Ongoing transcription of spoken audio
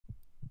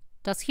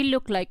Does he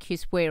look like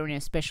he's wearing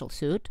a special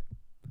suit?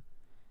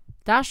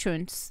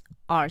 Dachshunds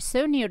are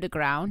so near the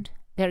ground,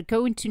 they're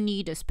going to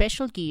need a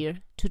special gear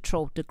to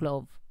throw the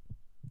glove.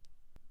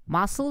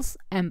 Muzzles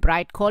and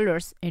bright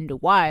colors in the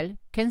wild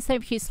can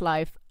save his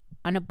life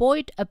and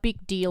avoid a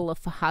big deal of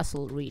a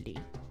hassle really.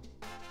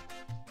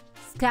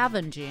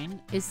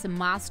 Scavenging is a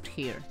must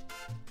here.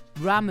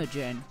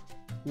 Rummaging,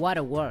 what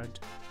a word.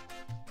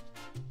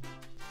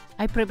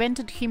 I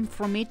prevented him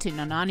from eating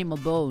an animal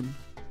bone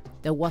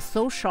that was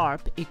so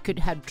sharp it could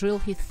have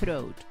drilled his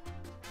throat.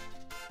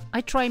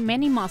 I tried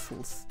many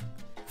muzzles,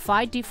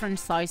 5 different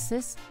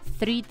sizes,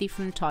 3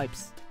 different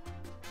types.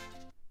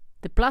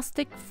 The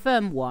plastic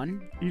firm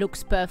one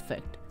looks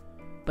perfect,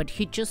 but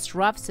he just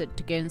rubs it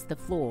against the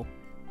floor,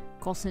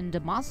 causing the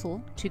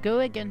muzzle to go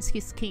against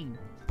his skin,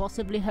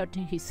 possibly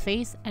hurting his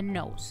face and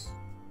nose.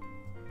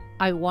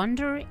 I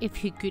wonder if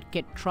he could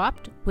get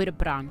trapped with a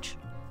branch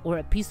or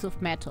a piece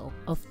of metal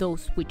of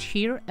those which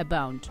here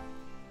abound.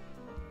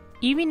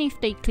 Even if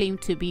they claim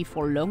to be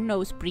for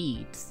long-nosed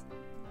breeds,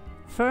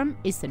 firm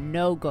is a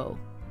no-go.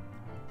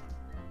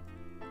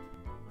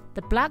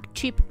 The black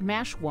cheap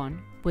mesh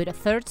one with a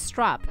third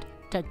strap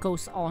that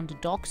goes on the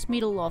dog's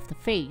middle of the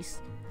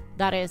face,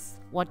 that is,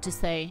 what to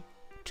say,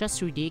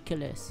 just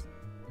ridiculous.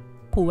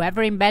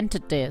 Whoever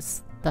invented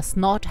this does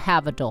not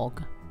have a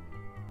dog.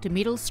 The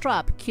middle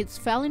strap keeps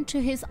falling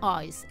to his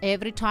eyes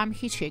every time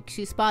he shakes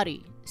his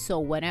body, so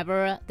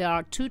whenever there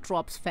are 2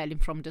 drops falling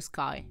from the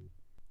sky.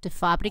 The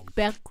fabric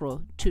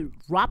velcro to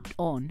wrap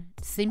on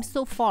seems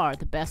so far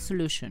the best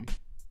solution.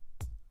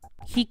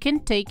 He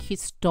can take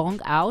his tongue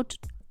out,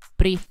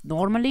 breathe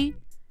normally,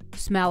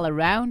 smell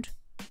around.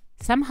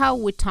 Somehow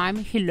with time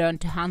he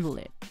learned to handle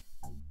it.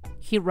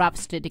 He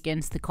rubs it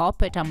against the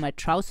carpet and my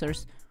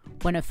trousers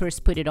when I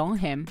first put it on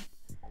him,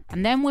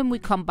 and then when we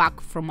come back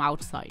from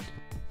outside.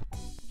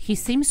 He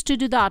seems to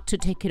do that to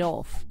take it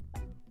off.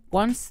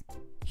 Once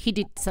he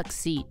did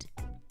succeed.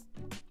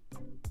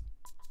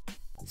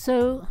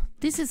 So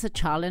this is a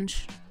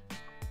challenge.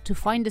 To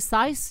find the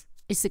size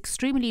is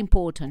extremely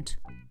important.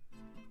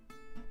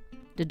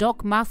 The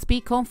dog must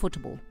be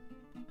comfortable.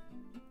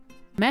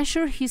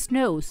 Measure his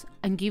nose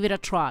and give it a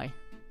try.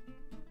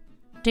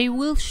 They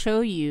will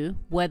show you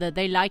whether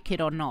they like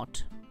it or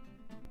not.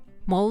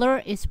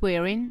 Mulder is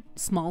wearing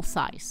small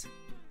size.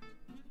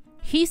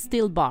 He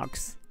still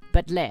barks,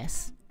 but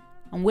less,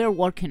 and we're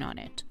working on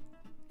it.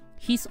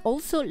 He's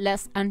also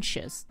less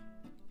anxious.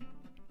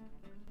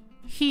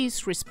 He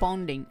is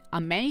responding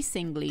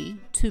amazingly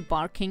to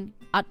barking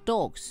at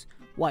dogs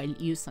while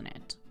using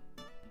it.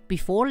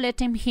 Before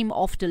letting him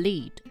off the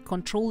lead,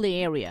 control the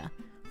area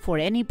for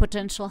any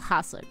potential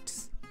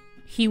hazards.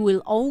 He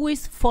will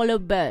always follow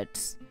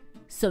birds,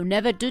 so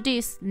never do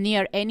this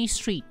near any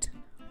street.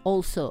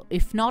 Also,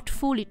 if not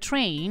fully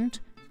trained,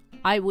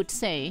 I would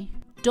say,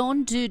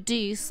 don't do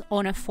this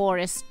on a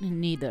forest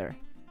neither.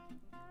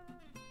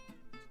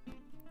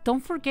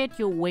 Don't forget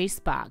your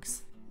waste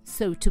bags,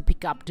 so to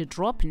pick up the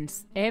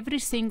droppings every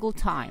single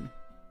time.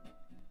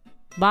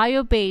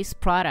 Bio-based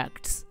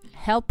products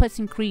help us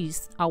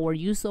increase our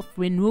use of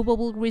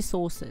renewable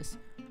resources,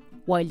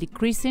 while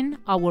decreasing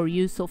our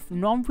use of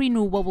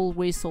non-renewable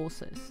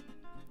resources.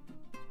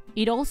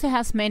 It also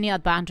has many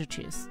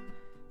advantages,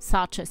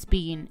 such as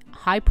being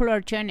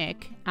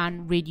hypoallergenic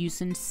and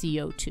reducing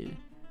CO2.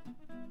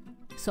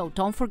 So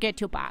don't forget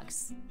your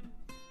bags.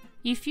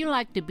 If you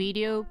liked the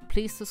video,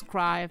 please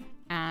subscribe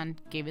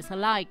and give us a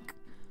like.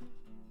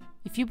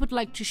 If you would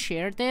like to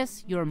share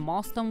this, you're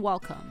most than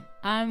welcome,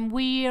 and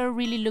we are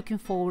really looking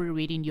forward to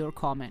reading your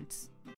comments.